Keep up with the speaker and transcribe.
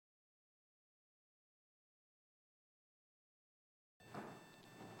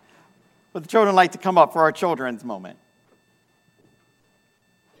Would the children like to come up for our children's moment?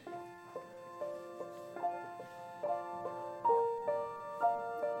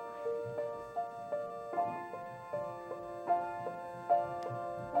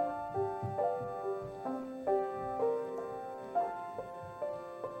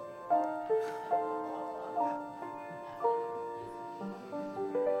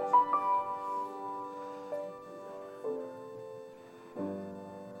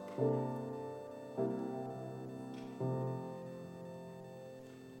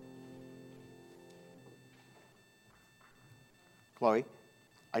 Chloe,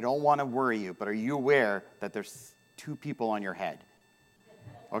 I don't want to worry you, but are you aware that there's 2 people on your head?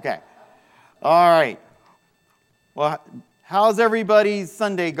 Okay. All right. Well, how's everybody's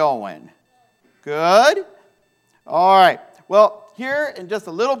Sunday going? Good? All right. Well, here in just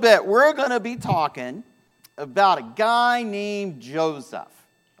a little bit, we're going to be talking about a guy named Joseph,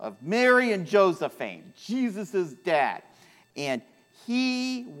 of Mary and Joseph fame, Jesus' dad. And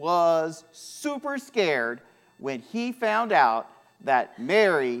he was super scared when he found out that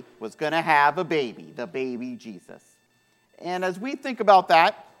Mary was going to have a baby, the baby Jesus. And as we think about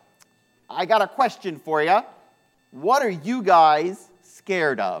that, I got a question for you. What are you guys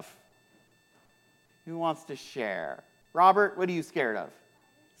scared of? Who wants to share? Robert, what are you scared of?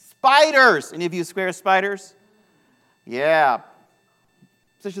 Spiders! Any of you scared of spiders? Yeah.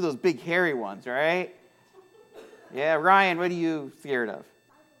 Especially those big hairy ones, right? Yeah, Ryan, what are you scared of?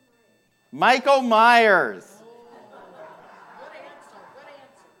 Michael Myers.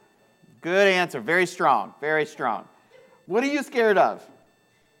 Good answer. Very strong. Very strong. What are you scared of?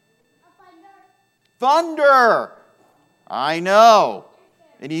 Thunder. I know.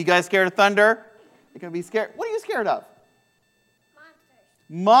 Any of you guys scared of thunder? You're going to be scared. What are you scared of?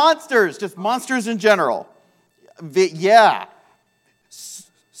 Monsters. Just monsters in general. Yeah.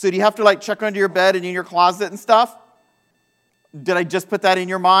 So do you have to check under your bed and in your closet and stuff? Did I just put that in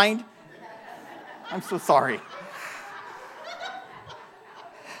your mind? I'm so sorry.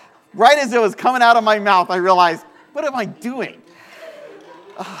 Right as it was coming out of my mouth, I realized, what am I doing?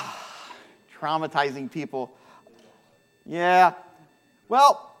 Traumatizing people. Yeah.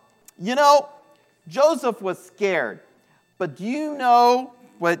 Well, Joseph was scared. But do you know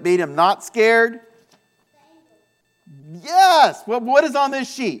what made him not scared? Yes. Well, what is on this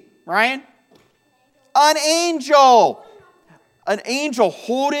sheet, Ryan? An angel. An angel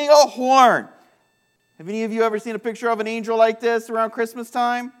holding a horn. Have any of you ever seen a picture of an angel like this around Christmas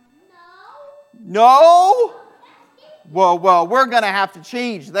time? No? Well, we're going to have to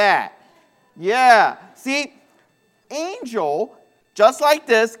change that. Yeah. See, angel, just like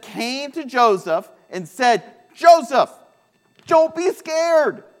this, came to Joseph and said, Joseph, don't be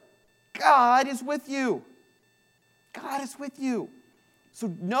scared. God is with you. God is with you.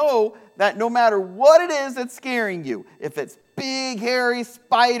 So know that no matter what it is that's scaring you, if it's big, hairy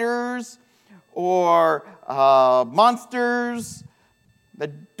spiders or monsters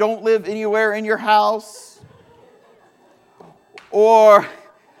that don't live anywhere in your house, or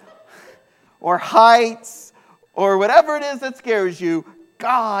heights, or whatever it is that scares you,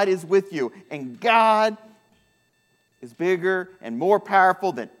 God is with you. And God is bigger and more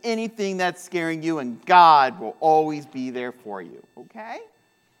powerful than anything that's scaring you, and God will always be there for you. Okay?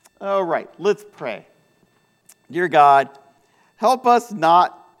 All right, let's pray. Dear God, help us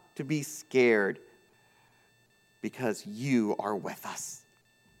not to be scared because you are with us.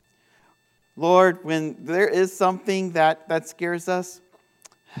 Lord, when there is something that scares us,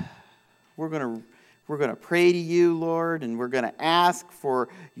 we're going to pray to you, Lord, and we're going to ask for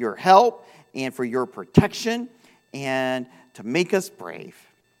your help and for your protection and to make us brave.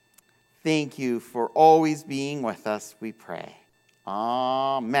 Thank you for always being with us, we pray.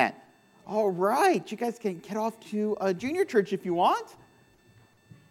 Amen. All right, you guys can get off to a junior church if you want.